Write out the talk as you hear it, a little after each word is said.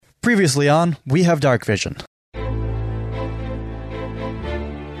Previously on, we have dark vision.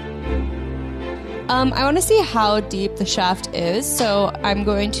 I want to see how deep the shaft is, so I'm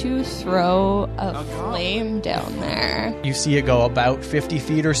going to throw a flame down there. You see it go about 50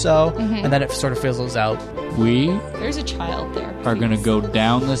 feet or so, and then it sort of fizzles out. There's a child there. Are going to go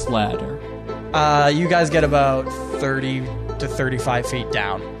down this ladder. You guys get about 30 to 35 feet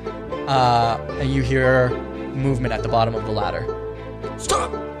down, and you hear movement at the bottom of the ladder.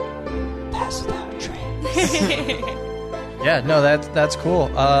 Stop! Pass without a trace. Yeah, no, that's cool.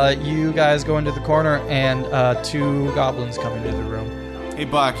 You guys go into the corner, and two goblins come into the room. Hey,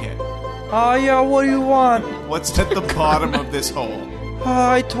 Bucket. Oh, yeah, what do you want? What's at the bottom of this hole?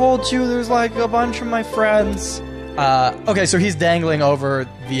 I told you there's like a bunch of my friends. Okay, so he's dangling over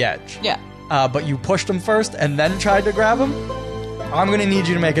the edge. Yeah. But you pushed him first and then tried to grab him? I'm going to need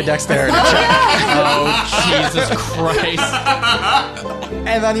you to make a dexterity check. Oh, Jesus Christ.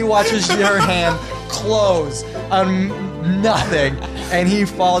 And then he watches your hand close on nothing, and he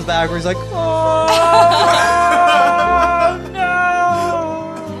falls backwards like, oh, no!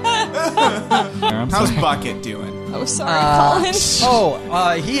 How's Bucket doing? Oh, sorry,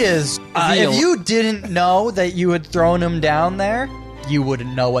 Colin. He is. If you didn't know that you had thrown him down there, you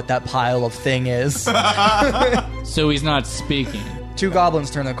wouldn't know what that pile of thing is. So he's not speaking. Two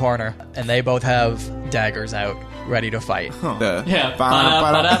goblins turn the corner, and they both have daggers out, ready to fight. Yeah.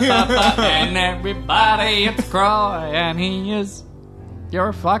 Ba-da-ba-da-ba-ba. And everybody, it's Croy, and he is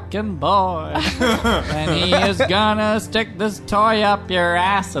your fucking boy. And he is gonna stick this toy up your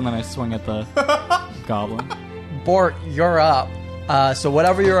ass. And then I swing at the goblin. Bort, you're up. So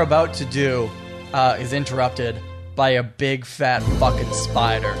whatever you're about to do is interrupted by a big fat fucking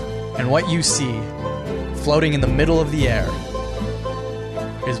spider. And what you see, floating in the middle of the air,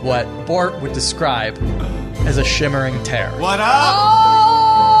 is what Bort would describe as a shimmering tear. What up?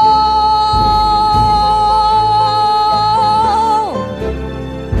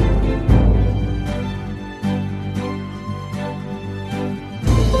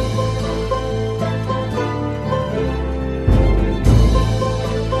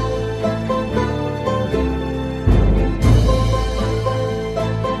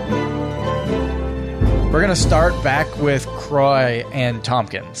 We're going to start back with Croy and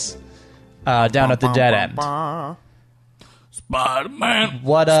Tompkins down at the dead end. Spider-Man.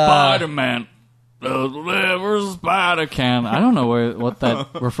 What, Spider-Man. Does whatever spider can. I don't know what that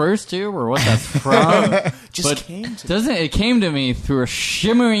refers to or what that's from. It came to me through a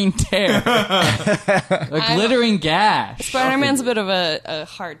shimmering tear. A glittering gash. Spider-Man's a bit of a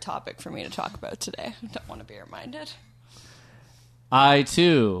hard topic for me to talk about today. I don't want to be reminded. I,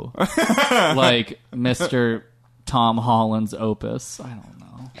 too, like Mr. Tom Holland's opus. I don't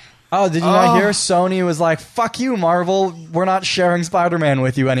know. Oh, did you not hear? Sony was like, fuck you, Marvel. We're not sharing Spider-Man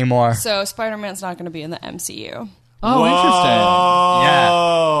with you anymore. So Spider-Man's not going to be in the MCU. Oh, interesting.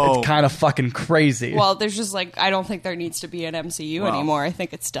 Yeah. It's kind of fucking crazy. Well, there's just like, I don't think there needs to be an MCU anymore. I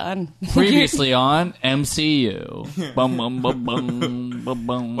think it's done. Previously on MCU. Bum, bum, bum, bum, bum,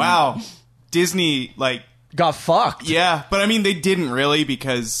 bum. Wow. Disney, got fucked. Yeah, but I mean, they didn't really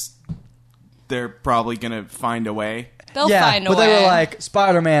because they're probably going to find a way. They'll find a way. But they were like,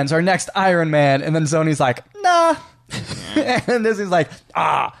 Spider-Man's our next Iron Man, and then Sony's like, nah. And Disney's like,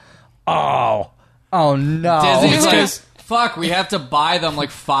 oh no. Disney's like, fuck, we have to buy them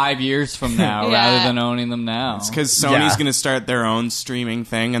like 5 years from now rather than owning them now. It's because Sony's going to start their own streaming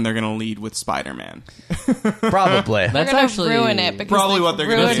thing, and they're going to lead with Spider-Man. Probably. That's gonna actually ruin it because probably what they're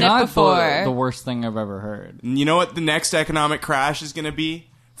going to do. ruined it before. The worst thing I've ever heard. And you know what the next economic crash is going to be?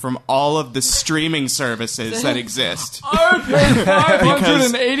 From all of the streaming services that exist. I pay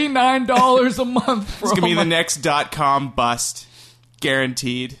 $589 a month for It's going to be the next .com bust.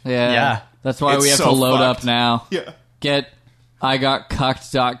 Guaranteed. Yeah. That's why It's we have so to load fucked. up now. Yeah. Get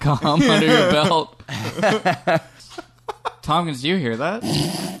IGotCucked.com under your belt. Tompkins, do you hear that?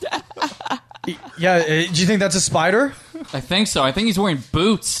 Yeah, do you think that's a spider? I think so. I think he's wearing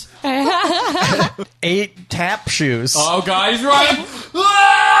boots. 8 tap shoes. Oh, God, he's running.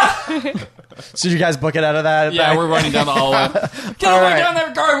 So you guys book it out of that? Yeah, we're running down the hallway. Get all the way down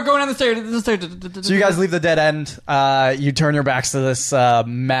there, guard. We're going down the stairs. So you guys leave the dead end. You turn your backs to this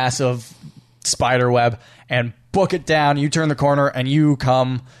massive spider web and book it down. You turn the corner and you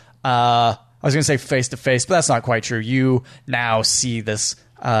come, I was going to say face to face, but that's not quite true. You now see this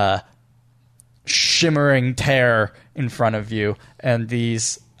shimmering tear in front of you, and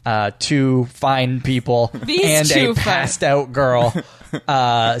these two fine people and a passed out girl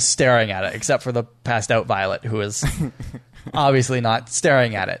staring at it, except for the passed out Violet, who is obviously not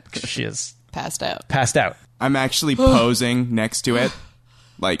staring at it because she is Passed out. passed out. I'm actually posing next to it,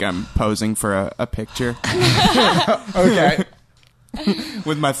 like I'm posing for a picture Okay.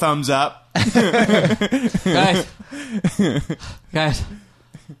 with my thumbs up. Guys,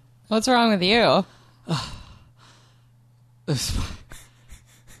 What's wrong with you? this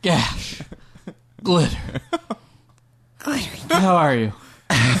gash, glitter. How are you?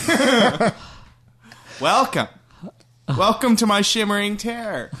 Welcome to my shimmering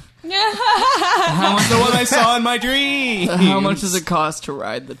tear. How much, The one I saw in my dream. how much does it cost to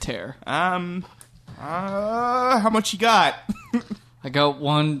ride the tear? How much you got? I got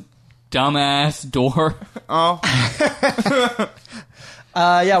one dumbass door. Oh,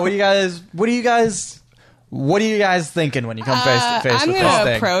 Yeah. What are you guys thinking when you come face to face I'm with this gonna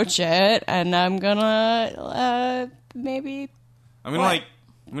thing? approach it, and I'm gonna maybe. I'm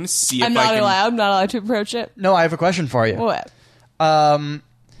gonna see if I'm I not can. allowed. I'm not allowed to approach it. No, I have a question for you. What?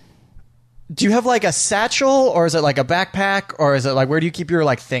 Do you have like a satchel, or is it like a backpack, or is it like where do you keep your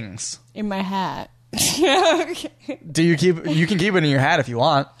like things? In my hat. Okay. Do you keep? You can keep it in your hat if you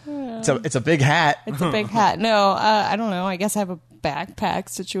want. It's a big hat. It's a big hat. No, I don't know. I guess I have a backpack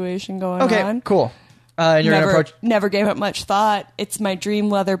situation going Okay, on. cool. And you're gonna approach. Never gave it much thought. It's my dream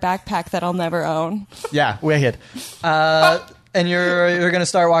leather backpack that I'll never own. Yeah, wicked. And you're gonna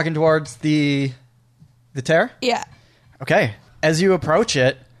start walking towards the tear. Yeah. Okay. As you approach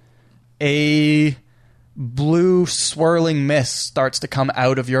it, a blue swirling mist starts to come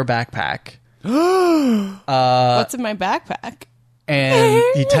out of your backpack, What's in my backpack? and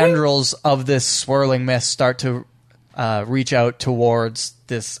the tendrils of this swirling mist start to reach out towards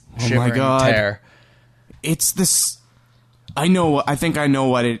this shimmering God. tear. It's this. I think I know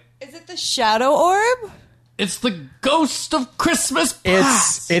what it. Is it the shadow orb? It's the ghost of Christmas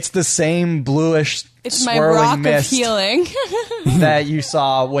past. It's the same bluish It's my swirling rock mist of healing. that you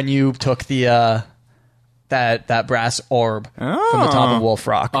saw when you took the that brass orb from the top of Wolf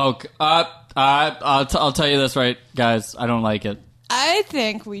Rock. Oh, I'll tell you this right, guys. I don't like it. I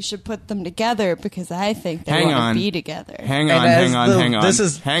think we should put them together because I think they Hang want on. to be together. Hang And on, as hang on. This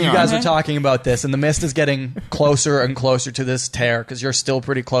is hang you on. guys are talking about this, and the mist is getting closer and closer to this tear because you're still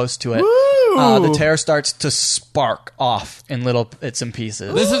pretty close to it. The tear starts to spark off in little bits and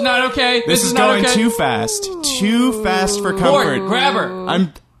pieces. This is not okay. This is not going okay. too fast. Too fast for comfort. Lord, grab her.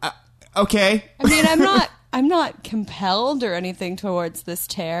 I'm okay. I mean, I'm not compelled or anything towards this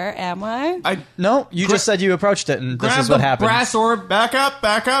tear, am I? No, you just said you approached it, and this Grab is what the happened. Brass orb. Back up,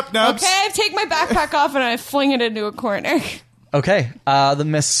 Nubs. Okay, I take my backpack off and I fling it into a corner. Okay, the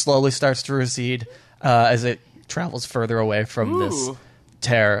mist slowly starts to recede as it travels further away from this Ooh.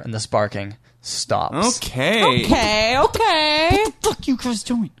 tear, and the sparking stops. Okay. Okay. Fuck you guys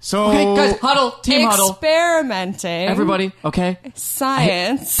doing? So Okay, guys, huddle. Team huddle. Experimenting. Everybody, okay?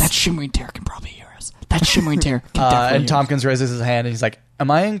 Science. That shimmering tear can probably hear us. That shimmering tear can definitely And hear Tompkins raises his hand, and he's like, "Am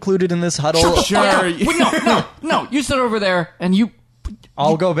I included in this huddle? Sure. us. Wait, no. You sit over there, and you...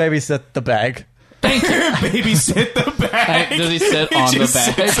 I'll go babysit the bag." Thank you. Babysit the bag. Does he sit on the Just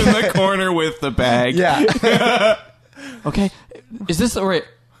bag? sits in the corner with the bag. Yeah. Okay, is this the right...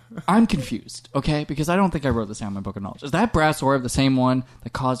 I'm confused, okay? Because I don't think I wrote this down in my book of knowledge. Is that brass orb the same one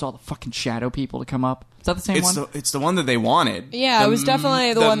that caused all the fucking shadow people to come up? Is that the same one? It's the one that they wanted. Yeah, it was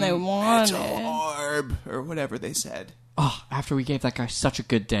definitely the one they metal wanted. orb or whatever they said. Oh, after we gave that guy such a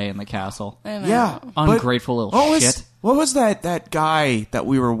good day in the castle. I know. Yeah. Ungrateful little What shit. What was that guy that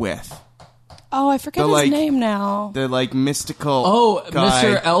we were with? Oh, I forget The, his like- name now. The like mystical. Oh, guy.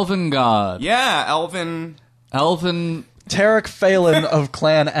 Mr. Elven God. Yeah, Elvin. Elven... Tarek Phelan of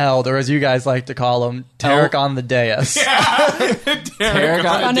Clan Eld, or as you guys like to call him, Tarek on the dais. Tarek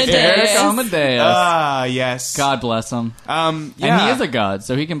Amadeus. Amadeus. Ah, yes. God bless him. Yeah. And he is a god,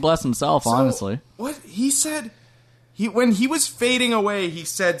 so he can bless himself, honestly. What he said? When he was fading away, he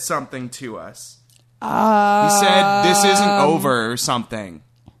said something to us. He said, "This isn't over" or something.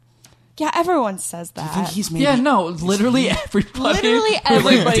 Yeah, everyone says that. I think he's maybe. Yeah, no, literally everybody. Literally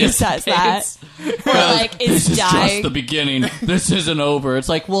everybody says that. Or like, it's This is just dying. the beginning. This isn't over. It's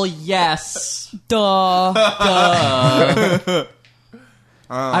like, well, yes. Duh.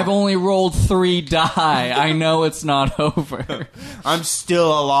 I've only rolled 3 die. I know it's not over. I'm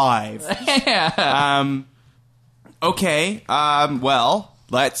still alive. Yeah. Okay. Well,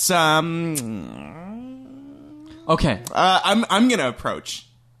 let's. Okay, I'm gonna approach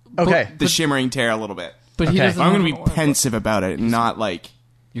Okay. the shimmering tear a little bit. but he Okay. doesn't. I'm gonna be wanna work. pensive about it, and not like.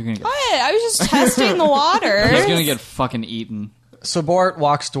 You're gonna get. What? I was just testing the water. He's gonna get fucking eaten. So Bort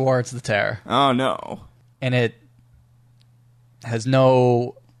walks towards the tear, Oh no. and it has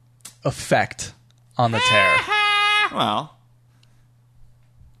no effect on the tear. Well,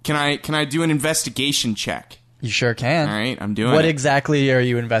 can I do an investigation check? You sure can. All right, I'm doing What it. exactly are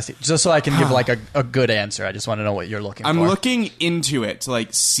you investigating? Just so I can give like a good answer. I just want to know what you're looking I'm for. looking into it to like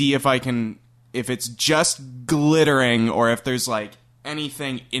see if it's just glittering or if there's like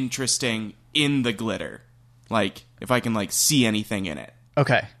anything interesting in the glitter. Like if I can like see anything in it.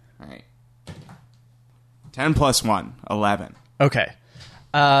 Okay. All right. 10 plus 1, 11. Okay.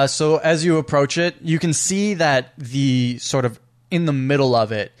 So as you approach it, you can see that the sort of in the middle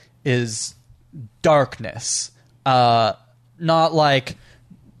of it is darkness. Not like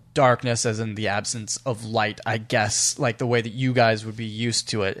darkness as in the absence of light, I guess, like the way that you guys would be used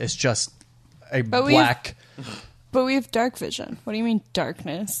to it. It's just a black... But we have dark vision. What do you mean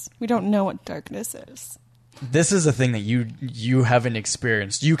darkness? We don't know what darkness is. This is a thing that you haven't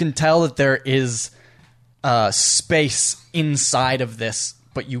experienced. You can tell that there is space inside of this,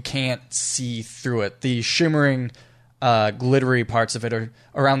 but you can't see through it. The shimmering, glittery parts of it are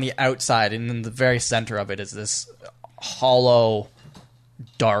around the outside, and in the very center of it is this hollow,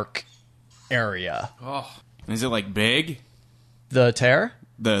 dark area. Oh. Is it like big? The tear?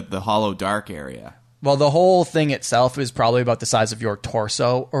 The hollow dark area. Well, the whole thing itself is probably about the size of your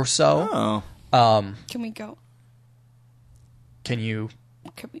torso or so. Oh. Can we go? Can you...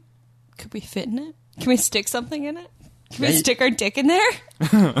 Could we fit in it? Can we stick something in it? Can we stick our dick in there?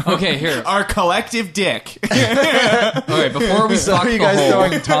 Okay, here. Our collective dick. Okay, before we So talk are you the guys whole...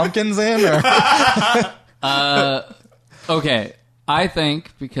 throwing Tompkins in? Or? Okay, I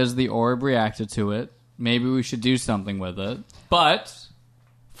think because the orb reacted to it, maybe we should do something with it. But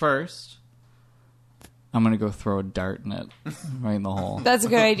first, I'm going to go throw a dart in it right in the hole. That's a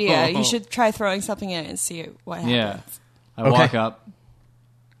good idea. You should try throwing something in it and see what happens. Yeah. I Okay. walk up,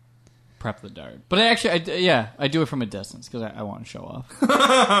 prep the dart. But I do it from a distance because I want to show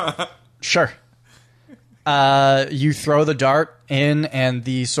off. Sure. You throw the dart in, and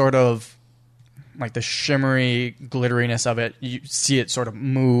the sort of like the shimmery glitteriness of it, you see it sort of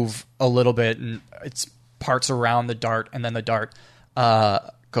move a little bit, and it's parts around the dart, and then the dart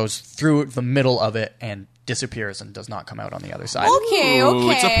goes through the middle of it and disappears and does not come out on the other side. Okay, Ooh,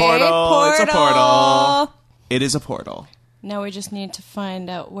 okay. it's a portal. It's a portal. It is a portal. Now we just need to find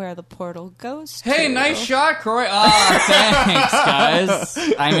out where the portal goes to. Hey, nice shot, Croy. Thanks, guys.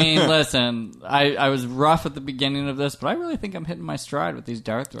 I mean, listen, I was rough at the beginning of this, but I really think I'm hitting my stride with these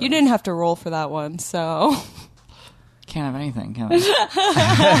dart throws. You didn't have to roll for that one, so... Can't have anything, can I?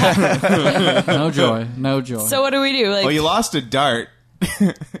 No joy, no joy. So what do we do? Like, Well, you lost a dart.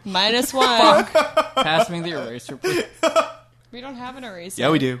 -1. Pass me the eraser, please. We don't have an eraser. Yeah,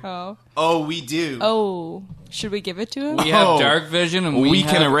 we do. Oh. Oh, we do. Oh. Should we give it to him? We have Oh. dark vision and We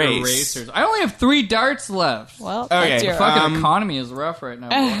have can erase. erasers. I only have 3 darts left. Well, Okay, that's your... The fucking economy is rough right now.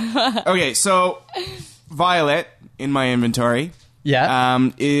 boy. Okay, so Violet in my inventory Yeah.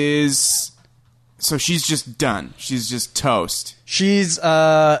 is... So she's just done. She's just toast. She's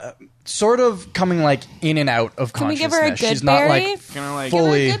sort of coming like in and out of Can we consciousness. give her a good She's not berry? like Kind of like... Give her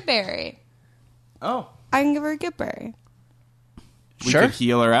fully- a good berry. Oh. I can give her a good berry. We Sure. could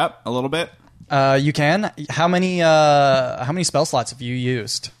heal her up a little bit. You can. How many spell slots have you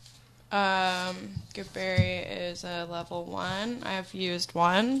used? Good berry is a level 1. I've used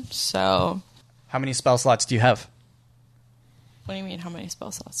 1, so... How many spell slots do you have What do you mean, how many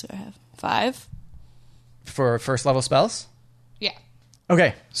spell slots do I have? 5? for first level spells? Yeah.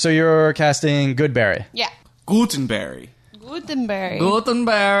 Okay, so you're casting Goodberry. Yeah. Gutenberry. Gutenberry.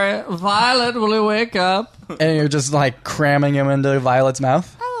 Gutenberry, Violet, will you wake up? And you're just like cramming him into Violet's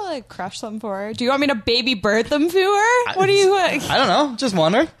mouth? I'll like crush them for her. Do you want me to baby birth them to her? What do you like? I don't know. Just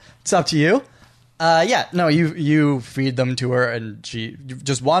wondering. It's up to you. Yeah, no, you feed them to her, and she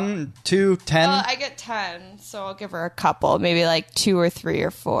just 1, 2, 10. I get 10, so I'll give her a couple, maybe like 2 or 3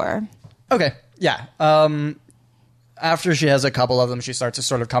 or 4. Okay, yeah. After she has a couple of them, she starts to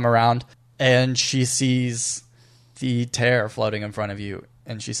sort of come around, and she sees the tear floating in front of you,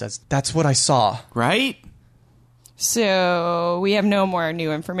 and she says, "That's what I saw." Right? So we have no more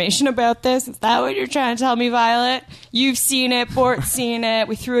new information about this. Is that what you're trying to tell me, Violet? You've seen it. Bort's seen it.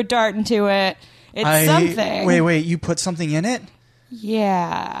 We threw a dart into it. It's something. Wait, you put something in it?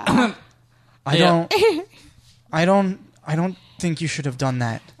 Yeah. I don't think you should have done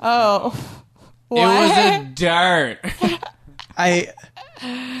that. Oh. What? It was a dart.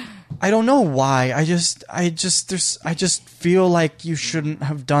 I don't know why. I just feel like you shouldn't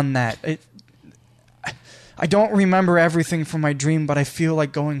have done that. I don't remember everything from my dream, but I feel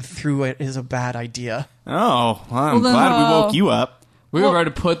like going through it is a bad idea. Oh, well, I'm then- glad we woke you up. We were about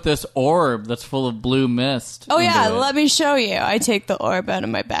to put this orb that's full of blue mist. Oh, yeah, into it. let me show you. I take the orb out of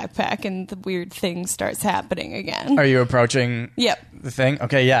my backpack and the weird thing starts happening again. Are you approaching Yep. the thing?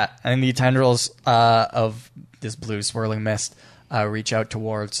 Okay, yeah. And the tendrils of this blue swirling mist reach out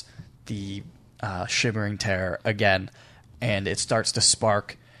towards the shimmering tear again, and it starts to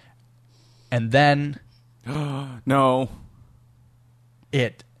spark, and then No.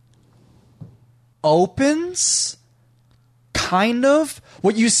 it opens. Kind of.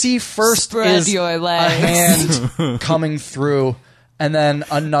 What you see first Spread is your a legs. hand coming through, and then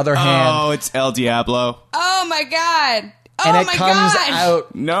another hand, Oh, it's El Diablo. Oh my god! Oh and it my comes god!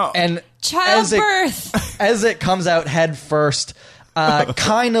 out. No. And Childbirth. as it comes out head first,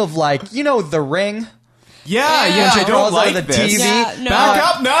 kind of like the Ring. Yeah, Yeah. I Crawls don't out like of the this. TV. Yeah, no.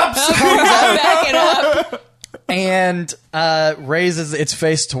 Back up, Nubs! Back it up. And raises its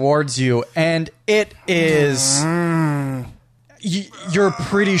face towards you, and it is. You're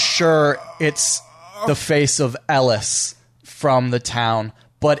pretty sure it's the face of Ellis from the town,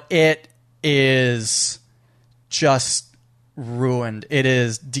 but it is just ruined. It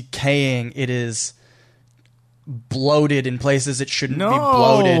is decaying. It is bloated in places it shouldn't be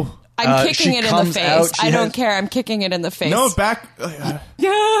bloated. I'm kicking she it in the comes face. out, she I don't has- care. I'm kicking it in the face. No, back.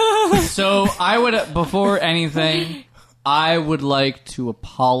 So I would, before anything, I would like to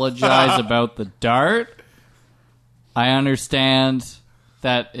apologize about the dart. I understand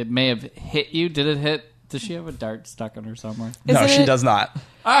that it may have hit you. Did it hit? Does she have a dart stuck on her somewhere? No, Isn't she it- does not.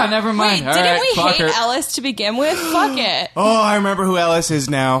 Ah, never mind. Wait, All didn't right, we fuck hate her. Ellis to begin with? Fuck it. Oh, I remember who Ellis is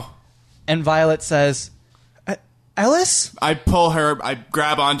now. And Violet says, Ellis? I pull her, I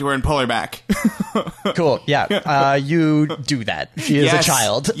grab onto her and pull her back. Cool. Yeah. You do that. She is Yes. a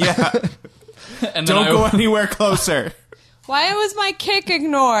child. Yeah. And then Don't I- go anywhere closer. Why was my kick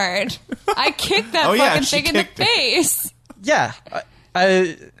ignored? I kicked that Oh, yeah, fucking she thing in the kicked it. face. Yeah.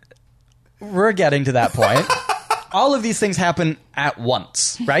 We're getting to that point. All of these things happen at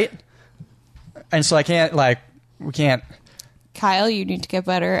once, right? And so we can't. Kyle, you need to get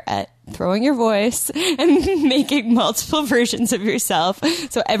better at throwing your voice and making multiple versions of yourself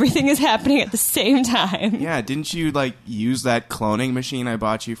so everything is happening at the same time. Yeah, didn't you, use that cloning machine I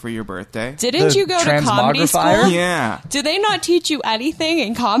bought you for your birthday? Didn't The you go to comedy transmogrifier? school? Yeah. Do they not teach you anything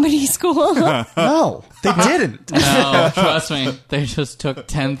in comedy school? No, they didn't. No, trust me. They just took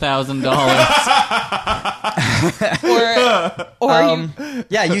 $10,000. or you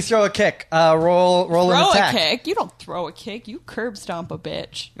Yeah, you throw a kick. Roll an throw a attack. kick. You don't throw a kick. You curb stomp a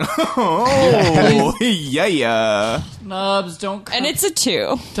bitch. Oh, yeah. Nubs, don't curb, And it's a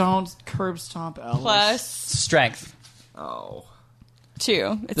 2 don't curb stomp Ellis. plus Strength. Oh.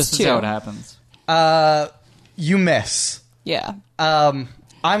 2. It's This 2. is how it happens. You miss. Yeah. I'm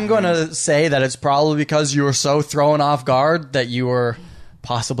going to say that it's probably because you were so thrown off guard that you were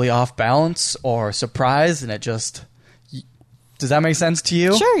possibly off balance or surprised, and it just... Does that make sense to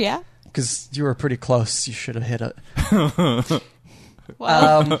you? Sure, yeah. Because you were pretty close. You should have hit it.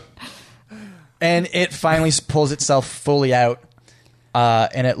 Well, And it finally pulls itself fully out,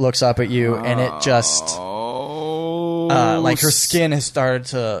 and it looks up at you, and it just... Oh. like her skin has started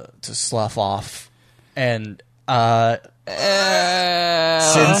to slough off, and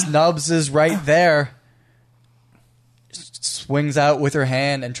since Nubs is right there, swings out with her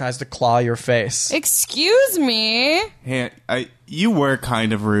hand and tries to claw your face. excuse me. Hey, you were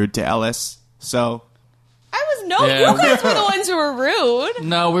kind of rude to Ellis, so... Yeah. You guys were the ones who were rude.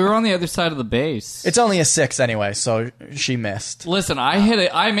 No, we were on the other side of the base. It's only a 6 anyway, so she missed. Listen,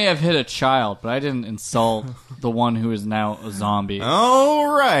 I may have hit a child, but I didn't insult the one who is now a zombie. All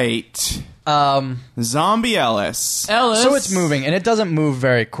right. Zombie Ellis. Ellis. So it's moving, and it doesn't move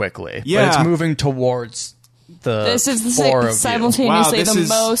very quickly. Yeah. But it's moving towards the This is the four of you. simultaneously Wow, this the is-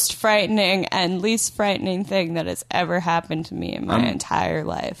 most frightening and least frightening thing that has ever happened to me in my entire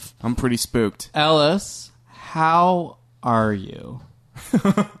life. I'm pretty spooked. Ellis, how are you?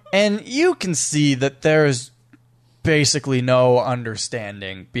 And you can see that there's basically no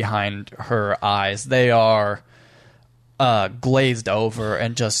understanding behind her eyes. They are glazed over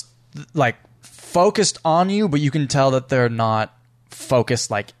and just focused on you, but you can tell that they're not focused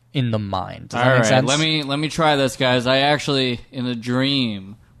in the mind. Does that All make right, sense? let me try this, guys. I actually, in a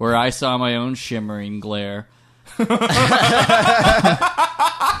dream where I saw my own shimmering glare,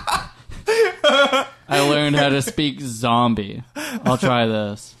 I learned how to speak zombie. I'll try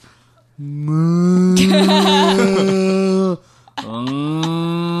this.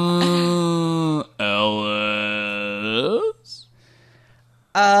 Ellis?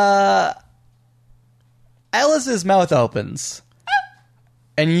 Ellis's mouth opens,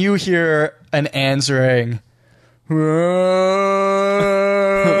 and you hear an answering.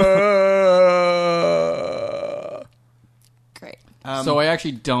 Great. So I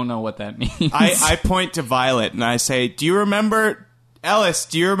actually don't know what that means. I point to Violet and I say, do you remember... Ellis,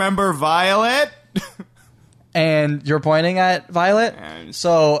 do you remember Violet? And you're pointing at Violet?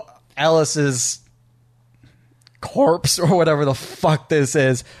 So Ellis's corpse, or whatever the fuck this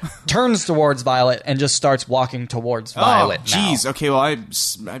is, turns towards Violet and just starts walking towards Violet. Jeez. Okay, well, I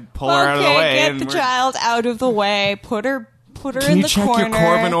pull her out of the way. Get and the child out of the way. Put her Can in you the check corner. your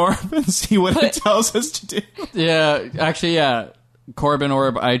Corbin orb and see what it tells us to do? Yeah, actually, yeah. Corbin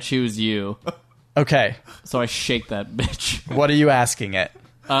orb, I choose you. Okay. So I shake that bitch. What are you asking it?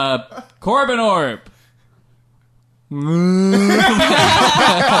 Corbin orb.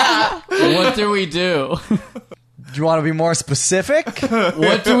 What do we do? Do you want to be more specific?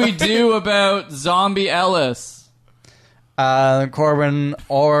 What do we do about zombie Ellis? Corbin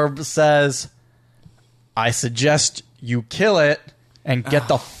Orb says, I suggest you kill it and get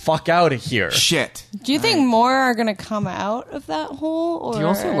the fuck out of here. Shit. Do you think more are going to come out of that hole? Or? Do you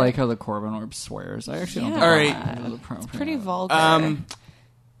also like how the Corbin orb swears? I actually don't think All right. Pretty vulgar.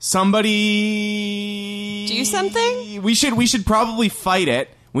 Somebody Do something? We should probably fight it.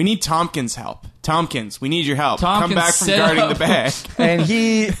 We need Tompkins' help. Tompkins, we need your help. Tompkins, come back from sit guarding up. the bag. And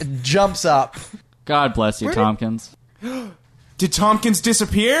he jumps up. God bless you, Tompkins. Did Tompkins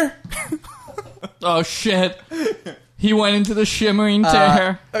disappear? Oh shit! He went into the shimmering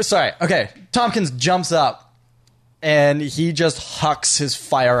tear. Sorry. Okay. Tompkins jumps up and he just hucks his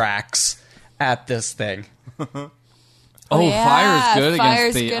fire axe at this thing. Oh, yeah, fire's good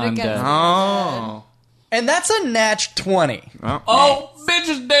fire's against the good undead. against- Oh. And that's a natch 20. Oh, bitch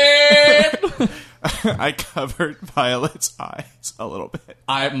is dead! I covered Violet's eyes a little bit.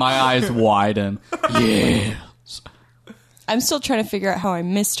 My eyes widen. Yeah. I'm still trying to figure out how I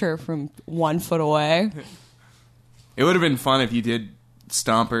missed her from 1 foot away. It would have been fun if you did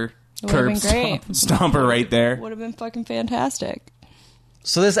stomp her. It would have been great. Stomp her right there. Would have been fucking fantastic.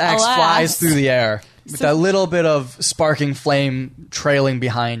 So this axe Alas. flies through the air with that little bit of sparking flame trailing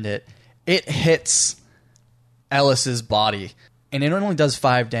behind it. It hits Ellis's body, and it only does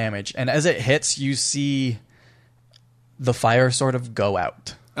 5 damage. And as it hits, you see the fire sort of go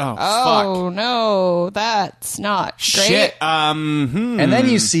out. Oh, Oh, no. That's not fuck. great. Shit. And then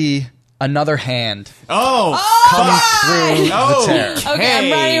you see another hand Oh, come through Oh. the tear. Okay, I'm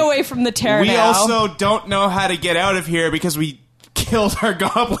Hey. running away from the tear we now. also don't know how to get out of here because we killed our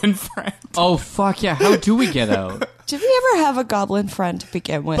goblin friend. Oh fuck yeah! How do we get out, Did we ever have a goblin friend to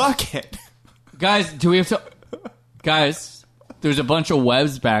begin with? Bucket. guys? Do we have to? Guys, there's a bunch of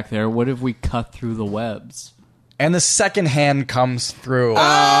webs back there. What if we cut through the webs? And the second hand comes through. Okay.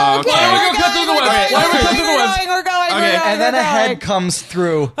 Why don't we cut through the webs? Why don't we cut through the webs? We're going. Okay. And then a head comes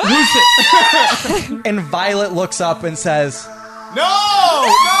through. And Violet looks up and says, No!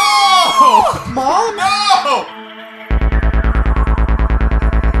 No! Mom? No!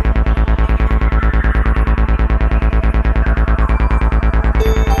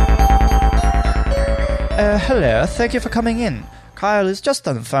 Hello, thank you for coming in. Kyle is just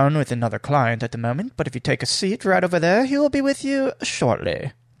on the phone with another client at the moment, but if you take a seat right over there, he will be with you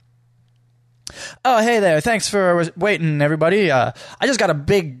shortly. Oh, hey there, thanks for waiting, everybody. I just got a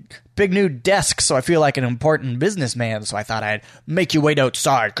big new desk, so I feel like an important businessman, so I thought I'd make you wait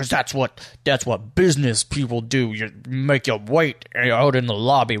outside, because that's what business people do. You make you wait out in the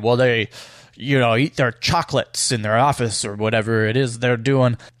lobby while they, eat their chocolates in their office or whatever it is they're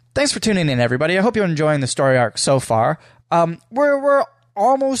doing. Thanks for tuning in, everybody. I hope you're enjoying the story arc so far. We're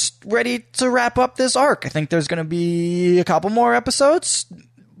almost ready to wrap up this arc. I think there's going to be a couple more episodes.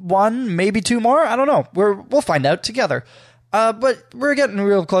 1, maybe 2 more. I don't know. We'll find out together. But we're getting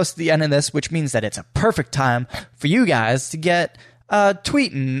real close to the end of this, which means that it's a perfect time for you guys to get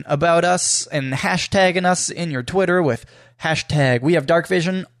tweeting about us and hashtagging us in your Twitter with hashtag We Have Dark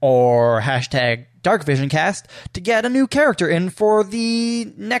Vision or hashtag DarkVisionCast to get a new character in for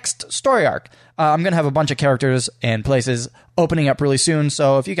the next story arc. I'm going to have a bunch of characters and places opening up really soon,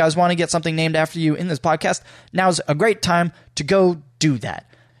 so if you guys want to get something named after you in this podcast, now's a great time to go do that.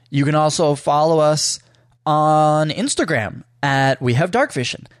 You can also follow us on Instagram at We Have Dark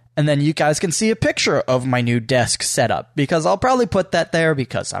Vision, and then you guys can see a picture of my new desk setup, because I'll probably put that there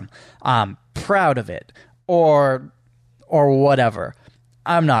because I'm proud of it, or whatever.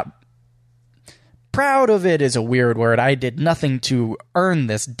 I'm not proud of it is a weird word. I did nothing to earn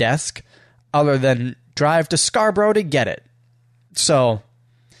this desk other than drive to Scarborough to get it. So,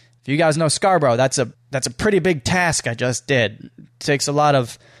 if you guys know Scarborough, that's a pretty big task I just did. It takes a lot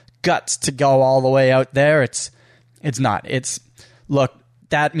of guts to go all the way out there. It's not. Look,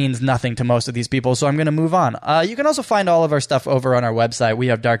 that means nothing to most of these people, so I'm going to move on. You can also find all of our stuff over on our website,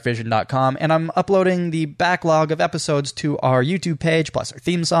 wehavedarkvision.com, and I'm uploading the backlog of episodes to our YouTube page, plus our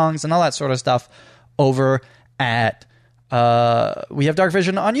theme songs and all that sort of stuff over at We Have Dark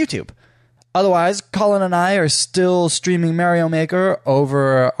Vision on YouTube. Otherwise, Colin and I are still streaming Mario Maker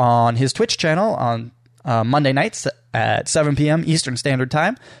over on his Twitch channel on Monday nights at 7 p.m. Eastern Standard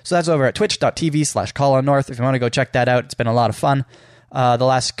Time. So that's over at twitch.tv/ColinNorth. If you want to go check that out, it's been a lot of fun the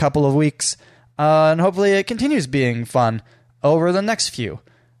last couple of weeks. And hopefully it continues being fun over the next few.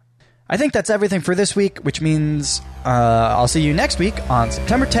 I think that's everything for this week, which means I'll see you next week on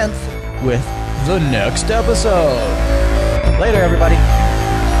September 10th with the next episode. Later, everybody.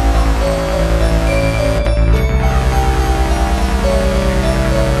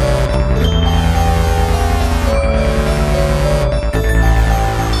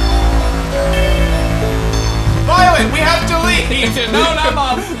 Violet, we have to leave! No, not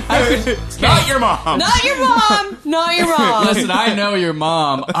Mom. Not your mom! Not your mom. Not your mom. Listen, I know your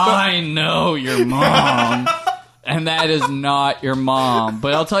mom. I know your mom. And that is not your mom.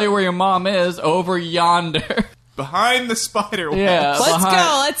 But I'll tell you where your mom is, over yonder. Behind the spider web. Yeah.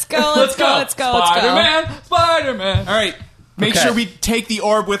 Let's go. Spider-Man! Spider-Man! All right. Make Okay. sure we take the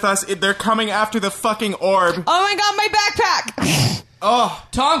orb with us. They're coming after the fucking orb. Oh my god, my backpack. Oh,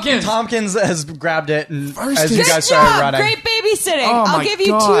 Tompkins! Tompkins has grabbed it and as you Good guys started job. running. Great babysitting. Oh I'll my give you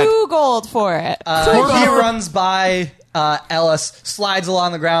God. 2 gold for it. He runs by Ellis, slides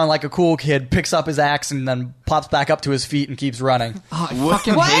along the ground like a cool kid, picks up his axe, and then pops back up to his feet and keeps running. Oh, I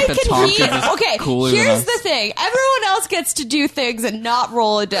fucking Why hate that can Tompkins he? is Okay, cooler than here's us. the thing. Everyone else gets to do things and not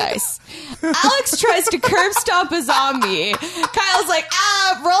roll a dice. Alex tries to curb stomp a zombie. Kyle's like,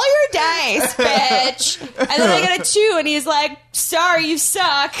 roll your dice, bitch. And then I get a 2, and he's like, sorry, you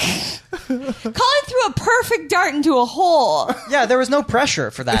suck. Colin threw a perfect dart into a hole. Yeah, there was no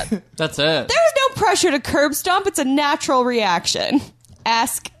pressure for that. That's it. There's no pressure to curb stomp. It's a natural reaction.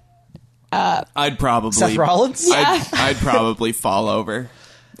 Ask. I'd probably... Seth Rollins? I'd probably fall over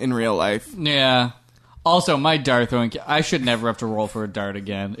in real life. Yeah. Also, my dart throwing... I should never have to roll for a dart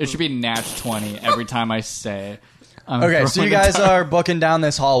again. It should be nat 20 every time I say... Okay, so you guys are booking down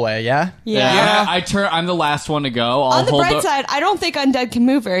this hallway, yeah? Yeah. I'm the last one to go. I'll On the hold bright side, I don't think undead can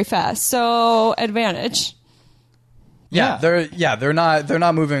move very fast, so advantage. Yeah. They're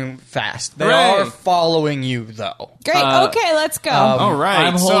not moving fast. They Hooray. are following you though. Great. Okay, let's go. All right.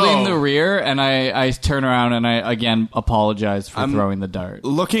 I'm holding so, the rear, and I turn around and I again apologize for throwing the dart.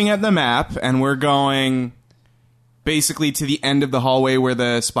 looking at the map, and we're going basically to the end of the hallway where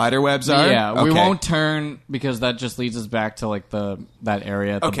the spider webs are. Yeah, we Okay. won't turn because that just leads us back to like that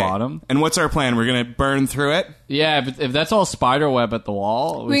area at the bottom. And what's our plan? We're gonna burn through it. Yeah, if that's all spider web at the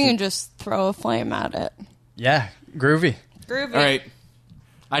wall, we can just throw a flame at it. Yeah, groovy. Groovy. All right.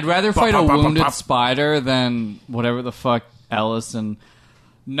 I'd rather fight a pop, pop, pop, wounded pop. spider than whatever the fuck Ellis and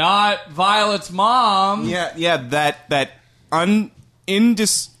not Violet's mom. Yeah. That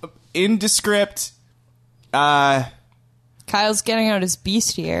indescript. Kyle's getting out his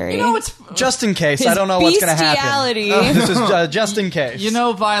bestiary. You know it's Just in case, his I don't know what's going to happen. bestiality. This is just in case.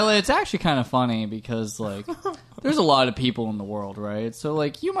 Violet, it's actually kind of funny because like there's a lot of people in the world, right? So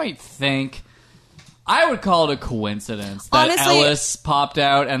like you might think I would call it a coincidence that Honestly- Ellis popped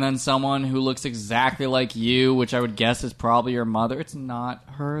out and then someone who looks exactly like you, which I would guess is probably your mother. It's not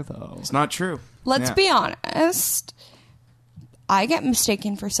her though. It's not true. Let's Yeah. be honest. I get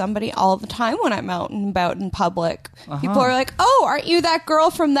mistaken for somebody all the time when I'm out and about in public. People are like, "Oh, aren't you that girl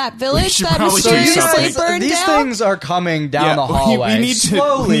from that village should that probably do mysteriously something. burned These down?" things are coming down Yeah, the we hallway need to-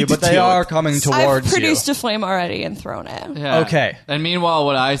 slowly, we need to but they deal are with coming this. towards I've produced you. a flame already and thrown it. Yeah. Okay. And meanwhile,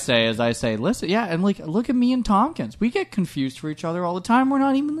 what I say is, listen, yeah, and like, look at me and Tompkins. We get confused for each other all the time. We're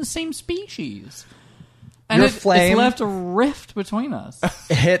not even the same species. And Your it's flame- left a rift between us.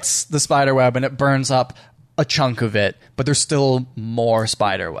 It hits the spider web and it burns up a chunk of it, but there's still more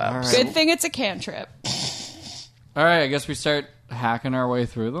spider webs. Good thing it's a cantrip. All right, I guess we start hacking our way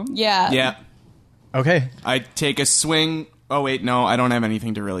through them. Yeah. Yeah. Okay. I take a swing. Oh wait, no, I don't have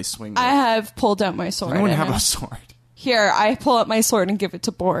anything to really swing with. I have pulled out my sword. I don't and have I'm- a sword. Here, I pull out my sword and give it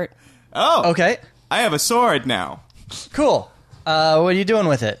to Bort. Oh, Okay. I have a sword now. Cool. What are you doing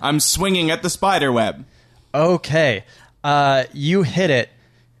with it? I'm swinging at the spider web. Okay. You hit it.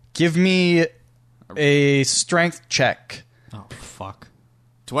 Give me a strength check. Oh, fuck.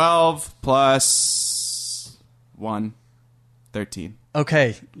 12 plus 1. 13.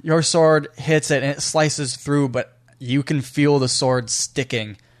 Okay. Your sword hits it and it slices through, but you can feel the sword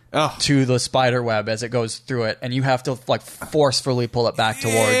sticking Oh. to the spider web as it goes through it, and you have to like forcefully pull it back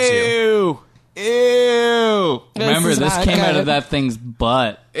towards you. Ew. Remember, is this not came out good. of that thing's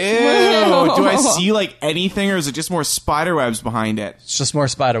butt. Ew. Do I see like anything, or is it just more spider webs behind it? It's just more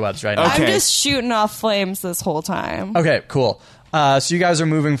spider webs right now. Okay. I'm just shooting off flames this whole time. Okay, cool. So you guys are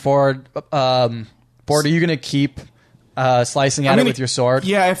moving forward. Bort, are you going to keep slicing at it with your sword.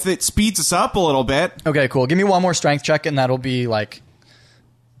 Yeah, if it speeds us up a little bit. Okay, cool. Give me one more strength check, and that'll be like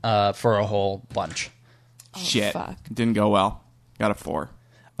for a whole bunch. Shit. fuck. Didn't go well. Got a 4.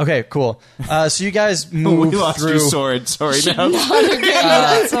 Okay, cool. So you guys move We lost through your sword. Sorry, no.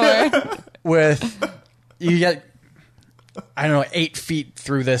 with you get 8 feet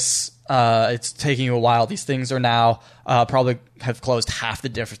through this. It's taking you a while. These things are now probably have closed half the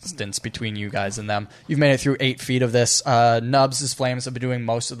distance between you guys and them. You've made it through 8 feet of this. Nubs' flames have been doing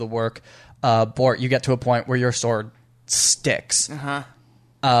most of the work. Bort, you get to a point where your sword sticks.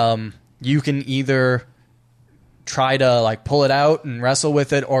 You can either try to pull it out and wrestle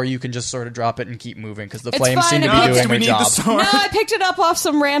with it, or you can just sort of drop it and keep moving because the flames seem to be doing their job. No, I picked it up off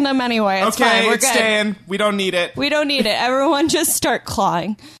some random anyway. It's fine. We're it's good. staying. We don't need it. We don't need it. Everyone just start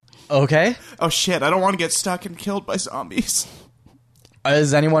clawing. Okay. Oh shit! I don't want to get stuck and killed by zombies.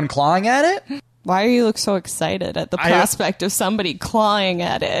 Is anyone clawing at it? Why do you look so excited at the prospect of somebody clawing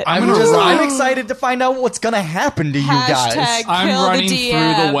at it? I'm excited to find out what's gonna happen to you guys. I'm kill running the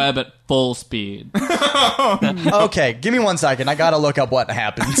DM. through the web at full speed. Okay, give me 1 second. I gotta look up what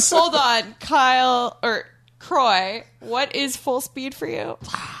happens. Hold on, Kyle or Croy. What is full speed for you?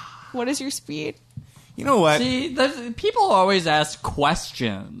 What is your speed? You know what? See, people always ask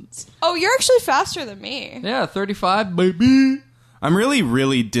questions. Oh, you're actually faster than me. Yeah, 35, baby. I'm really,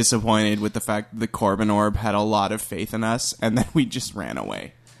 really disappointed with the fact that the Corbin Orb had a lot of faith in us, and then we just ran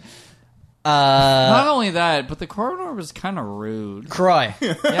away. Not only that, but the Corbin was kind of rude. Croy,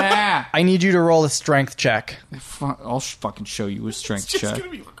 Yeah. I need you to roll a strength check. I'll fucking show you a strength check. Gonna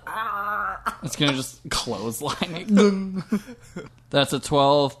be It's gonna just clothesline. That's a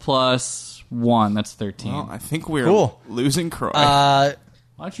 12 plus 1. That's 13. well, I think we're Cool. losing Croy. Why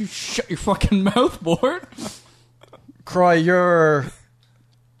don't you shut your fucking mouth, Bort? Croy, your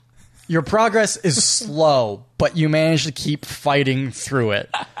progress is slow, but you manage to keep fighting through it.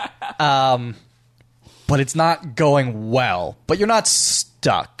 But it's not going well. But you're not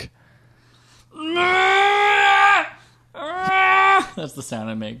stuck. That's the sound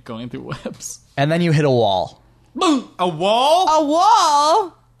I make going through webs. And then you hit a wall. Boom! a wall? A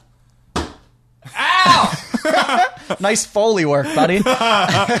wall? Ow! Nice Foley work, buddy.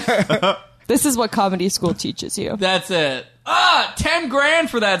 This is what comedy school teaches you. That's it. 10 grand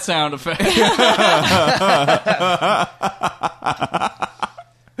for that sound effect.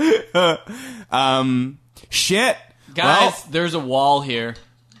 Shit. Guys, Well, there's a wall here.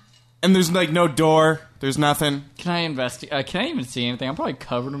 and there's no door. There's nothing. Can I investigate? Can I even see anything? I'm probably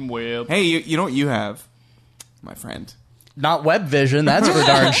covered in web. Hey, you know what you have, my friend? Not web vision, that's for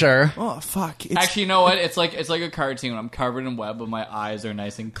darn sure. Oh, fuck. It's, Actually, you know what? It's like a cartoon. I'm covered in web, but my eyes are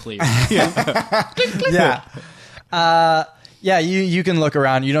nice and clear. Yeah. Yeah, you can look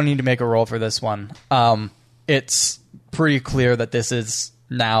around. You don't need to make a roll for this one. It's pretty clear that this is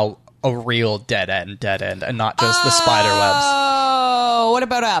now a real dead end, and not just the spider webs. Oh, what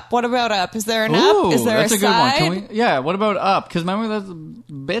about up? What about up? Is there an up? Is there that's a a good side? one. Can we? Yeah. What about up? Because remember that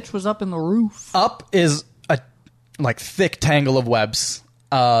bitch was up in the roof. Up is a thick tangle of webs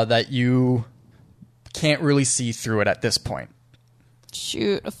that you can't really see through it at this point.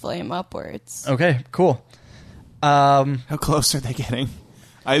 Shoot a flame upwards. Okay, cool. how close are they getting?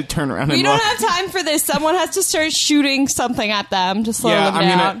 I turn around We and don't look. have time for this. Someone has to start shooting something at them to slow them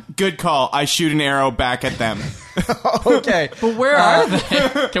down. Good call. I shoot an arrow back at them. Okay. But where are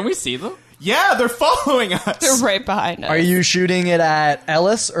they? Can we see them? Yeah, they're following us. They're right behind us. Are you shooting it at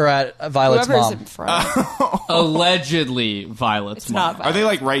Ellis or at Violet's Whoever's mom? in front. Allegedly, Violet's It's mom. not Are they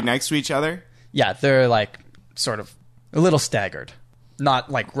right next to each other? Yeah, they're sort of a little staggered.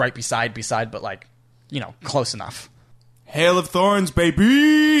 Not right beside, but close enough. Hail of Thorns,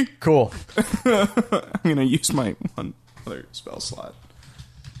 baby! Cool. I'm gonna use my one other spell slot.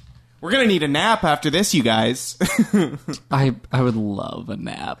 We're gonna need a nap after this, you guys. I would love a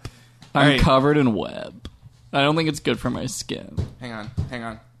nap. I'm right. covered in web. I don't think it's good for my skin. Hang on.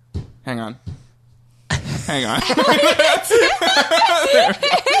 Hang on.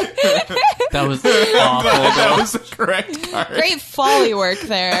 That was awful. That was the correct card. Great folly work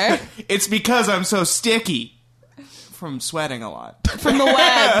there. It's because I'm so sticky from sweating a lot. From the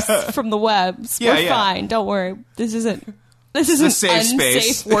webs. From the webs. Yeah, We're yeah. fine. Don't worry. This isn't safe unsafe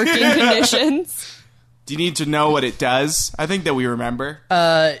space. working conditions. Do you need to know what it does? I think that we remember.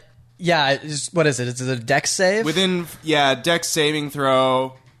 Yeah, what is it? Is it a dex save? Dex saving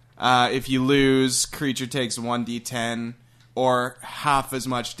throw. If you lose, creature takes 1d10 or half as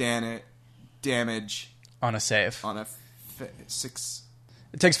much damage on a save. on a 6.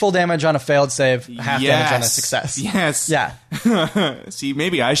 It takes full damage on a failed save, half damage on a success. Yes. Yeah. See,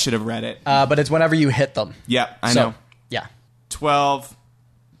 maybe I should have read it. But it's whenever you hit them. Yep, I know. Yeah. 12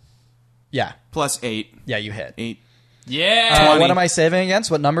 Yeah. plus 8. Yeah, you hit. 8. Yeah. 20. What am I saving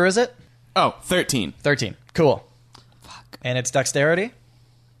against? What number is it? Oh, 13. 13. Cool. Fuck. And it's dexterity?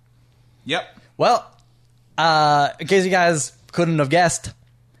 Yep. Well, in case you guys couldn't have guessed,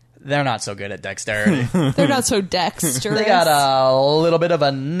 they're not so good at dexterity. They're not so dexterous. They got a little bit of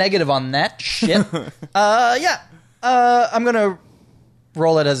a negative on that shit. I'm going to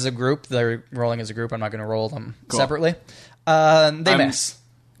roll it as a group. They're rolling as a group. I'm not going to roll them separately. They miss.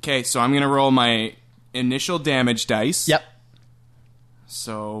 Okay, so I'm going to roll my initial damage dice. Yep.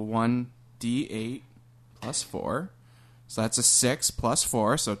 So 1d8 plus 4. So that's a 6 plus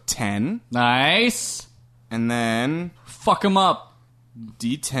 4, so 10. Nice. And then Fuck him up.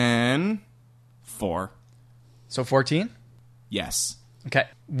 d10, 4. So 14? Yes. Okay.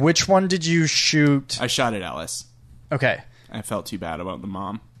 Which one did you shoot? I shot at Ellis. Okay. I felt too bad about the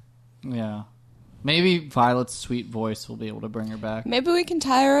mom. Yeah. Maybe Violet's sweet voice will be able to bring her back. Maybe we can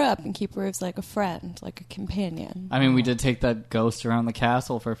tie her up and keep her as like a friend, like a companion. I mean, we did take that ghost around the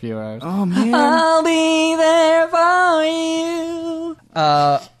castle for a few hours. Oh, man. I'll be there for you.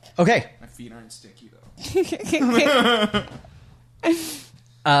 Okay. My feet aren't sticky, though.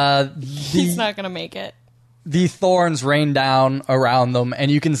 He's not gonna make it. The thorns rain down around them, and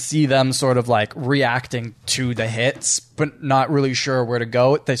you can see them sort of like reacting to the hits, but not really sure where to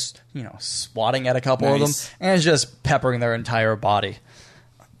go. They, swatting at a couple of them, Nice. and it's just peppering their entire body.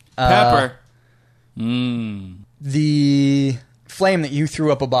 Pepper. The flame that you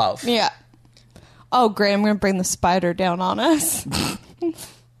threw up above. Yeah. Oh, great! I'm gonna bring the spider down on us.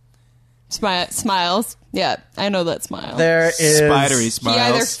 Smiles. Yeah, I know that smile. There is Spidery He smiles.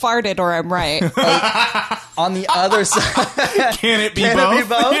 either farted or I'm right. on the other side. Can it be Can both? it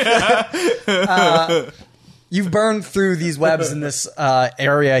be both? You've burned through these webs in this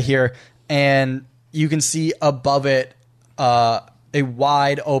area here, and you can see above it a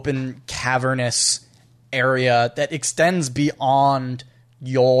wide open cavernous area that extends beyond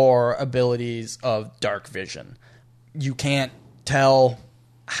your abilities of dark vision. You can't tell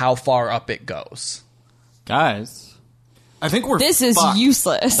how far up it goes. Guys, I think we're This is fucked.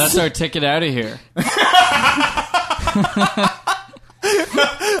 useless. that's our ticket out of here.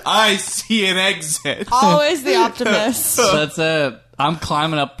 I see an exit. Always the optimist. That's it. I'm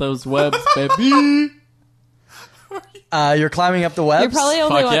climbing up those webs, baby. You're climbing up the webs. You're probably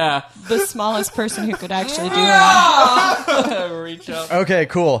only Fuck yeah. the smallest person who could actually do that. Reach up. Okay,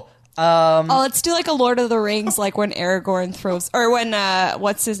 cool. Oh, let's do like a Lord of the Rings, like when Aragorn throws, or when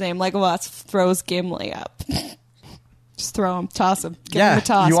what's his name, Legolas throws Gimli up. Just throw him, toss him, give him a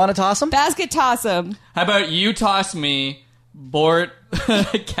toss. You want to toss them? basket toss him? How about you toss me, Bort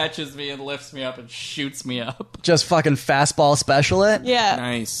catches me and lifts me up and shoots me up. Just fucking fastball special it? Yeah,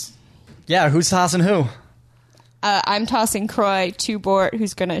 Nice. Yeah, who's tossing who? I'm tossing Croy to Bort,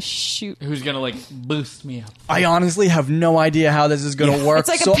 who's gonna shoot. Who's gonna, like, boost me up? I honestly have no idea how this is going to work. It's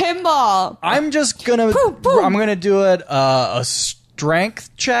like so a pinball. I'm just gonna boom. I'm gonna do it a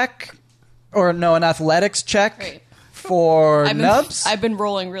strength check, or no, an athletics check Great. for Nubs. I've been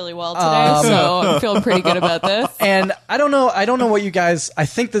rolling really well today, so I'm feeling pretty good about this. And I don't know what you guys. I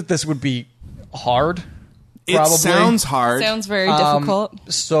think that this would be hard. Probably. It sounds hard. Sounds very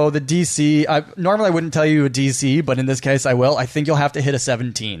difficult. So the DC. Normally I wouldn't tell you a DC, but in this case I will. I think you'll have to hit a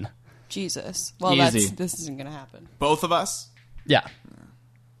 17. Jesus. Well, Easy. this isn't gonna happen. Both of us? Yeah.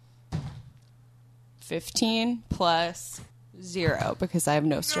 15 plus 0 because I have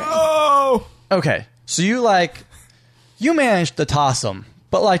no strength. Oh! Okay. So you managed to toss them,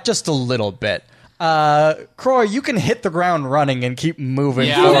 but like just a little bit. Croy, you can hit the ground running and keep moving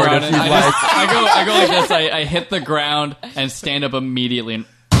Yeah, forward I'm if you running. like. I go like this. I hit the ground and stand up immediately and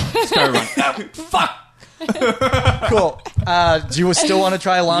start running. Oh, fuck! Cool. Do you still want to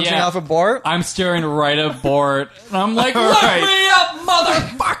try launching Yeah. off a board? I'm staring right at Bort, and I'm like, "Let me up,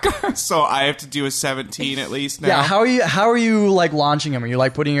 motherfucker!" So I have to do a 17 at least now? Yeah. How are you like launching him? Are you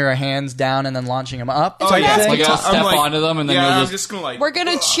like putting your hands down and then launching them up? Oh, type yeah. thing? Like I'll I'm step like- onto them, and then yeah, you'll I'm just just gonna like... We're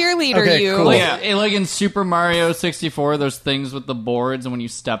gonna cheerleader Okay, you. cool. like, Yeah. like in Super Mario 64, those things with the boards, and when you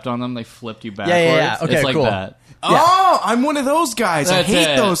stepped on them, they flipped you backwards. yeah. Okay, it's like cool. that. Oh, I'm one of those guys. I That's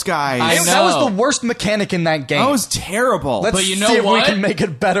hate it. those guys. I know. That was the worst mechanic in that game. That was terrible. Let's But you know see if what? we can make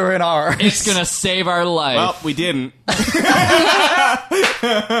it better in ours. It's gonna save our life. Well, we didn't.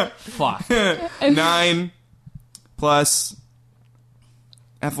 Fuck. 9 plus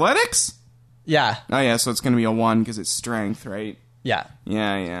athletics? Yeah. Oh, yeah, so it's going to be a 1 because it's strength, right? Yeah.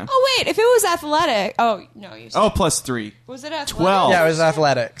 Yeah. Oh wait, if it was athletic. Oh no, you said, Oh, plus 3. was it athletic? 12. Yeah, it was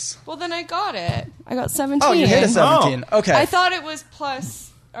athletics. Well, then I got it. I got 17. Oh, you hit a 17. Okay. I thought it was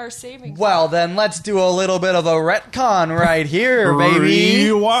plus our savings. Well, then let's do a little bit of a retcon right here, baby.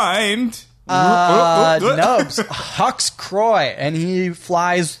 Rewind. Nubs hucks Croy, and he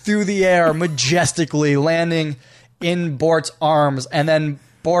flies through the air majestically, landing in Bort's arms, and then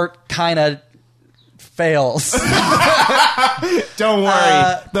Bort kind of fails. Don't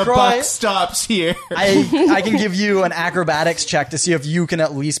worry, the Croy, buck stops here. I can give you an acrobatics check to see if you can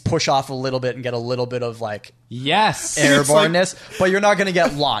at least push off a little bit and get a little bit of like Yes. airborneness, but you're not going to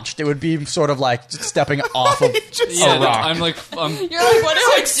get launched. It would be sort of like just stepping off of Yeah, a rock. I'm like, You're like, what do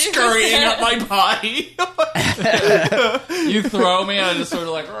I do? Scurrying up my body. you throw me, I just sort of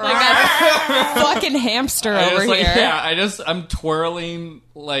like Like a fucking hamster I over just, like, here. yeah, I'm twirling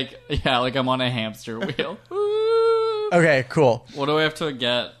like I'm on a hamster wheel. Okay, cool. What do I have to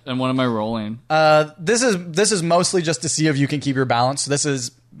get, and what am I rolling? This is mostly just to see if you can keep your balance. So this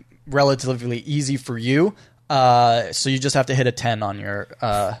is relatively easy for you. So you just have to hit a 10 on your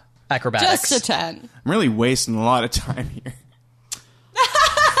acrobatics. Just a 10. I'm really wasting a lot of time here.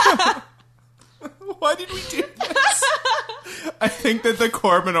 Why did we do this? I think that the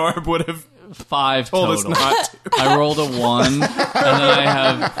Corbin Orb would have 5 told total. us not to. I rolled a 1, and then I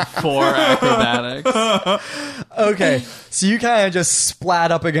have 4 acrobatics. Okay, so you kind of just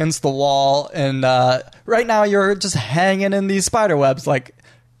splat up against the wall, and right now you're just hanging in these spider webs, like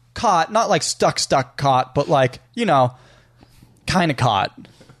caught, not like stuck caught, but like, you know, kind of caught.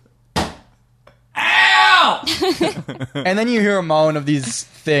 Ow! And then you hear a moan of these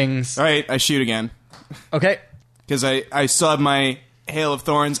things. All right, I shoot again. Okay, Because I still have my Hail of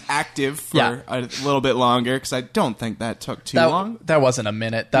Thorns active for Yeah. a little bit longer, because I don't think that took too long. that wasn't a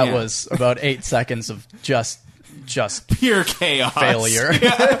minute. That Yeah. was about 8 seconds of just Pure chaos. failure.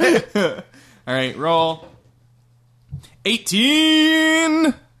 All right, roll.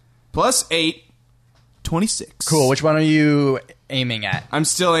 18 plus 8, 26. Cool. Which one are you aiming at? I'm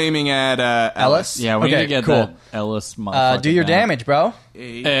still aiming at Ellis. Yeah, we Okay, need to get cool. that Ellis motherfucker Do your down. damage, bro.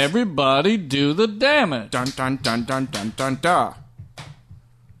 8. Everybody do the damage. Dun dun dun dun dun dun dun.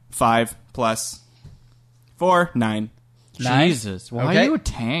 5 plus 4, 9. Nine. Jesus, why Okay. are you a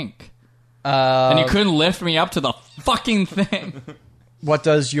tank? And you couldn't lift me up to the fucking thing. What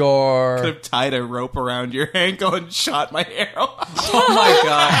does Could your have tied a rope around your ankle and shot my arrow. Oh my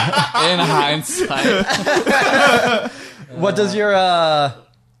god! In hindsight,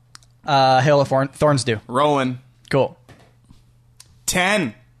 Hail of Thorns do? Rolling. Cool.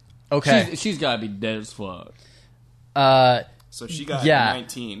 10. Okay. she's gotta be dead as fuck. So she got Yeah.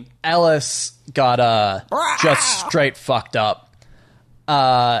 19. Ellis got just straight fucked up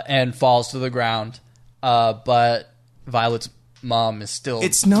and falls to the ground. But Violet's mom is still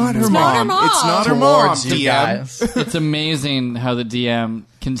It's not her not mom. her mom. It's not her mom. towards you DM. guys. It's amazing how the DM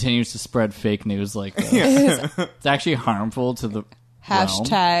continues to spread fake news like this. It's actually harmful to the realm.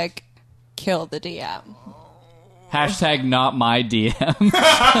 Hashtag kill the DM. Hashtag not my DM.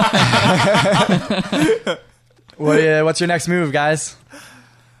 What's your next move, guys?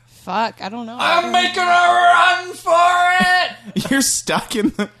 Fuck, I don't know. I'm making a run for it. You're stuck in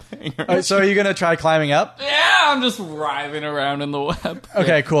the thing. So are you gonna try climbing up? Yeah, I'm just writhing around in the web.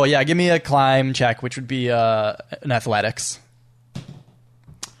 Okay, cool. Yeah, give me a climb check, which would be an athletics.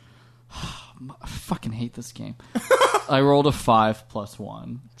 I fucking hate this game. I rolled a 5 plus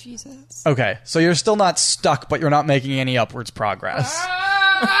 1. Jesus. Okay, so you're still not stuck, but you're not making any upwards progress.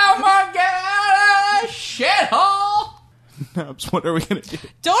 Oh my god! Shithole! Nubs, what are we gonna do?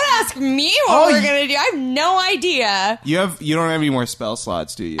 Don't ask me what we're gonna do. I have no idea. You don't have any more spell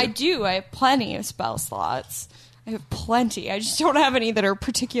slots, do you? I do. I have plenty of spell slots. I have plenty. I just don't have any that are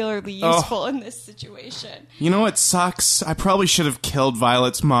particularly useful in this situation. You know what sucks? I probably should have killed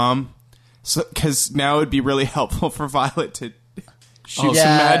Violet's mom, because now it would be really helpful for Violet to shoot some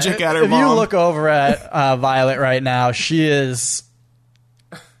magic at her if mom. you look over at Violet right now, she is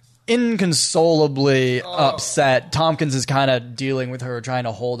inconsolably upset. Tompkins is kind of dealing with her, trying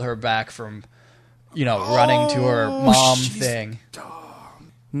to hold her back from, running to her mom thing.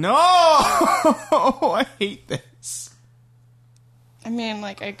 No! I hate this. I mean,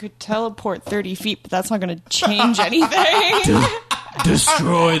 like, I could teleport 30 feet, but that's not going to change anything.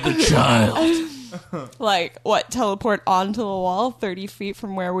 Destroy the child. Like, what, teleport onto the wall 30 feet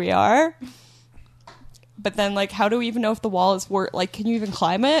from where we are? But then, like, how do we even know if the wall is like, can you even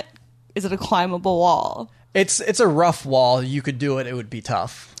climb it? Is it a climbable wall? It's a rough wall. You could do it. It would be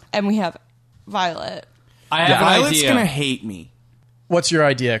tough. And we have Violet. I have an Violet's idea. gonna hate me. What's your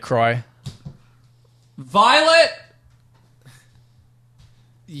idea, Croy? Violet,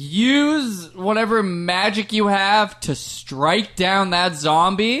 use whatever magic you have to strike down that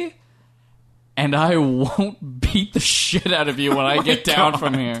zombie, and I won't beat the shit out of you when I get down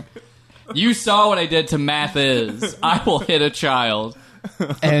from here. You saw what I did to Mathis. I will hit a child.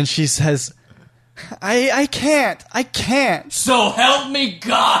 And she says, I can't. So help me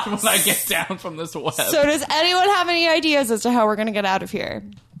God when I get down from this web. So does anyone have any ideas as to how we're going to get out of here?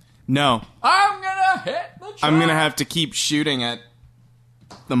 No. I'm gonna hit the child. I'm gonna have to keep shooting at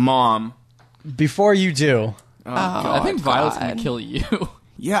the mom. Before you do, I think Violet's God. gonna kill you.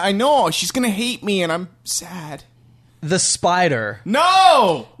 Yeah, I know. She's gonna hate me, and I'm sad. the spider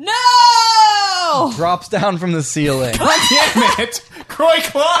No! No! drops down from the ceiling Damn it! Croy,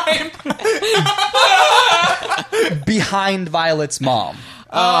 climb! behind Violet's mom.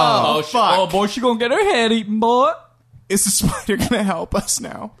 Oh, fuck. Oh boy, she gonna get her head eaten, boy. Is the spider gonna help us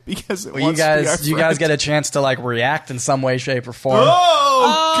now? Because it Well, wants to be our you guys friend. get a chance to like react in some way, shape, or form.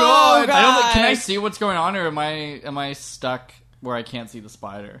 Oh, God! God. I don't think, can I see what's going on, or am I stuck where I can't see the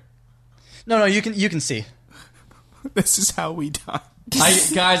spider? No, you can see. This is how we die.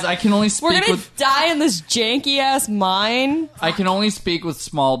 Guys, I can only speak We're gonna with die in this janky ass mine. I can only speak with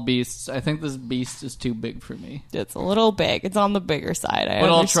small beasts. I think this beast is too big for me. It's a little big. It's on the bigger side. But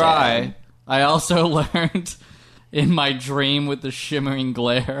I'll understand. try. I also learned in my dream with the shimmering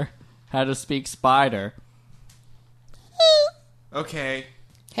glare how to speak spider. Okay.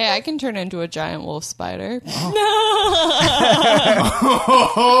 Hey, I can turn into a giant wolf spider.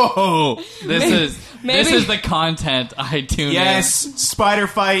 Oh! This maybe- is the content I tune Yes! in. Spider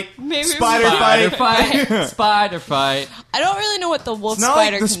fight! Maybe Spider Spider fight! fight. Spider fight. I don't really know what the wolf It's not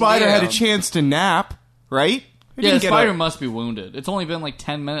spider like the can spider do. had a chance to nap, right? It Yeah, the didn't get spider a- must be wounded. It's only been like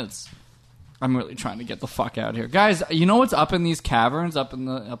 10 minutes. I'm really trying to get the fuck out of here. Guys, you know what's up in these caverns up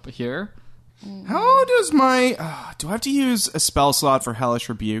here? How does my... do I have to use a spell slot for Hellish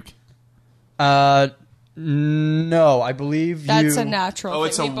Rebuke? No, I believe That's you. a natural. Oh,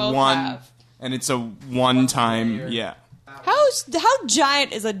 it's a thing. We both one... have. And it's a one-time... Yeah. How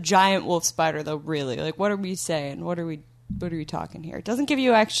giant is a giant wolf spider though? Really, like what are we saying? What are we talking here? It doesn't give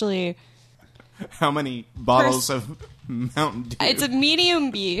you actually. How many bottles of Mountain Dew? It's a medium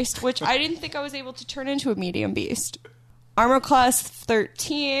beast, which I didn't think I was able to turn into a medium beast. Armor class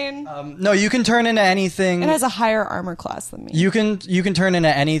 13. No, you can turn into anything. It has a higher armor class than me. You can turn into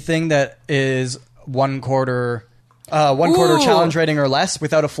anything that is one quarter Ooh. challenge rating or less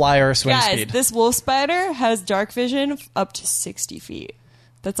without a fly or a swing Guys, speed. this wolf spider has dark vision up to 60 feet.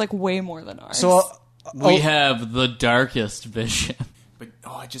 That's like way more than ours. So We have the darkest vision. But,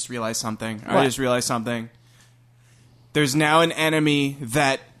 I just realized something. What? There's now an enemy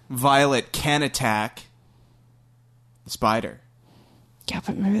that Violet can attack. The spider. yeah,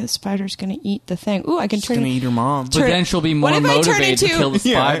 but maybe the spider's gonna eat the thing. Ooh, I can She's turn. gonna eat her mom. But then she'll be more What if I turn motivated to into- kill the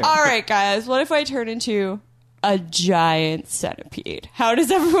spider. All right, guys. What if I turn into a giant centipede? How does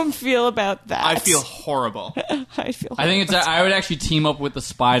everyone feel about that? I feel horrible. I feel. I think I would actually team up with the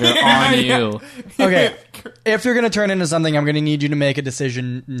spider on you. okay, if you're gonna turn into something, I'm gonna need you to make a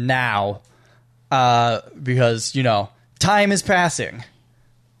decision now, because time is passing.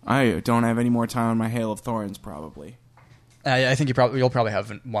 I don't have any more time on my Hail of Thorns, probably. I think you'll probably have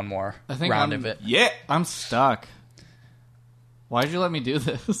one more I think round I'm- of it. Yeah. I'm stuck. Why'd you let me do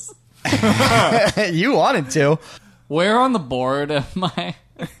this? You wanted to. Where on the board am I?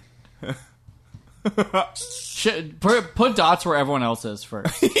 Put dots where everyone else is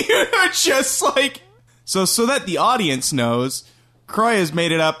first. You're just like... So that the audience knows, Croy has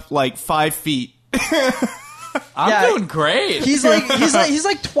made it up like 5 feet. I'm Yeah. doing great. He's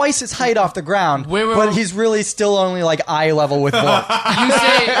like twice his height off the ground, Wait, but he's really still only like eye level with Bork.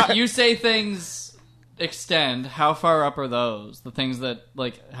 You say things extend. How far up are those? The things that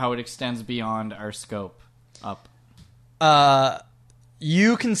like how it extends beyond our scope up.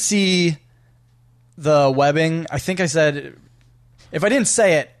 You can see the webbing. I think I said, if I didn't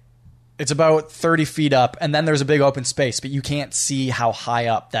say it, it's about 30 feet up, and then there's a big open space, but you can't see how high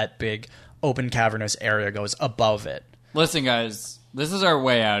up that big open cavernous area goes above it. Listen, guys, this is our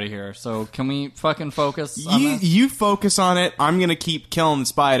way out of here. So can we fucking focus on this? You focus on it. I'm gonna keep killing the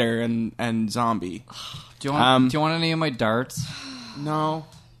spider and zombie. Do you want any of my darts? No,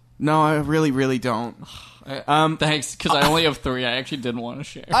 I really, really don't. Thanks, because I only have 3. I actually didn't want to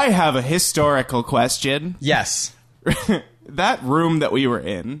share. I have a historical question. Yes. That room that we were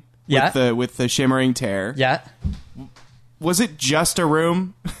in, Yeah. with the shimmering tear, Yeah. was it just a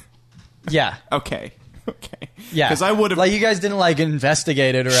room? Yeah. Okay. Yeah. Because I would have. Like, you guys didn't like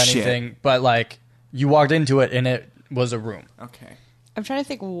investigate it or Shit. anything, but like you walked into it and it was a room. Okay. I'm trying to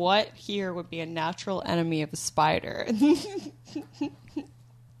think what here would be a natural enemy of a spider.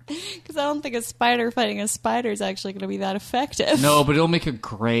 Because I don't think a spider fighting a spider is actually going to be that effective. No, but it'll make a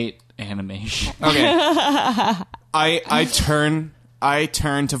great animation. Okay. I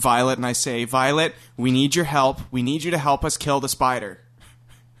turn to Violet and I say, Violet, we need your help. We need you to help us kill the spider.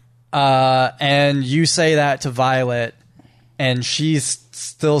 And you say that to Violet, and she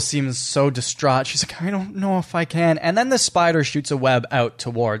still seems so distraught. She's like, I don't know if I can. And then the spider shoots a web out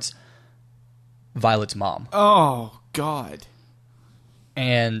towards Violet's mom Oh, God.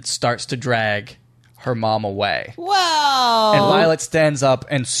 and starts to drag her mom away. Whoa. And Violet stands up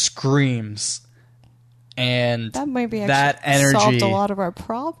and screams. And That might be that actually solved energy a lot of our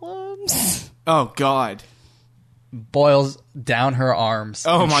problems. Oh, God. boils down her arms.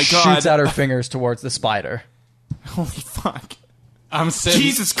 Oh and my God. Shoots out her fingers towards the spider. Holy fuck. I'm sitting.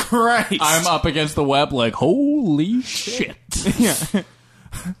 Jesus Christ. I'm up against the web like, holy shit. Yeah.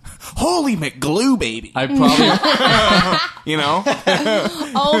 Holy McGlue, baby. I probably, You know?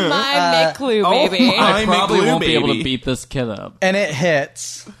 Oh my McClue, baby. my- I probably McGlue, won't be able to baby. beat this kid up. And it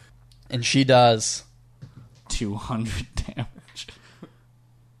hits. And she does 200 damage.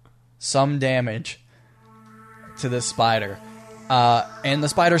 some damage to this spider. And the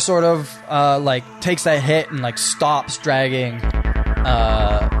spider sort of like takes that hit and like stops dragging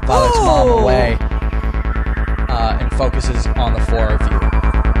Violet's mom away and focuses on the four of you.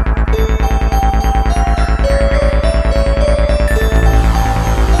 We'll be right back.